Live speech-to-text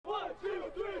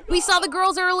We saw the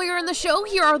girls earlier in the show.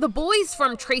 Here are the boys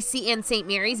from Tracy and St.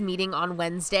 Mary's meeting on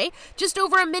Wednesday. Just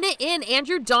over a minute in,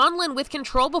 Andrew Donlin with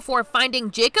control before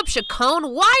finding Jacob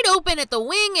Chacon wide open at the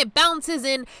wing. It bounces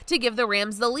in to give the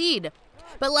Rams the lead.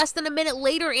 But less than a minute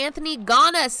later, Anthony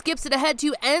Ghana skips it ahead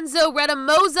to Enzo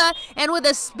Redamoza, and with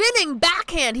a spinning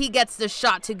backhand, he gets the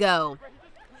shot to go.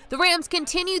 The Rams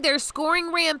continue their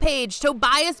scoring rampage.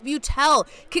 Tobias Butel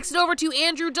kicks it over to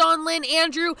Andrew Donlin.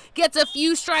 Andrew gets a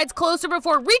few strides closer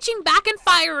before reaching back and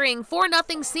firing.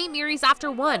 4-0 St. Mary's after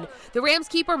one. The Rams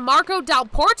keeper Marco Del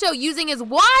Porto using his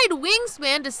wide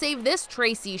wingspan to save this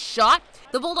Tracy shot.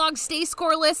 The Bulldogs stay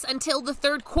scoreless until the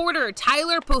third quarter.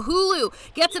 Tyler Pahulu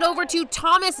gets it over to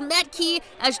Thomas Metke.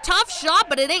 A tough shot,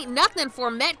 but it ain't nothing for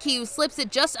Metke, who slips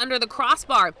it just under the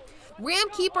crossbar. Ram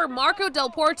keeper Marco Del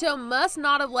Porto must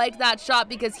not have liked that shot,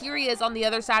 because here he is on the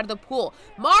other side of the pool.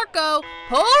 Marco,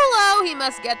 Polo, he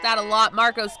must get that a lot.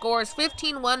 Marco scores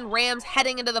 15-1 Rams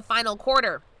heading into the final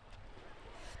quarter.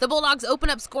 The Bulldogs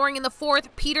open up scoring in the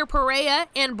fourth. Peter Perea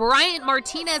and Bryant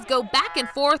Martinez go back and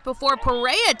forth before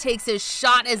Perea takes his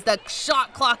shot as the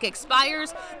shot clock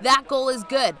expires. That goal is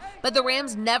good, but the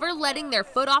Rams never letting their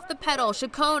foot off the pedal.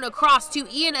 Chacon across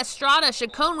to Ian Estrada.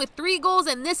 Chacon with 3 goals,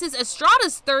 and this is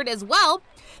Estrada's third as well.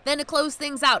 Then to close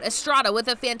things out, Estrada with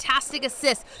a fantastic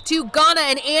assist to Ghana,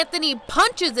 and Anthony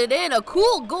punches it in. A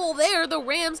cool goal there. The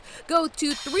Rams go to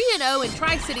 3-0 in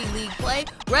Tri-City League play.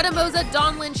 Redamoza,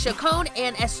 Donlin, Chacon,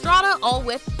 and Estrada all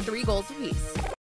with 3 goals apiece.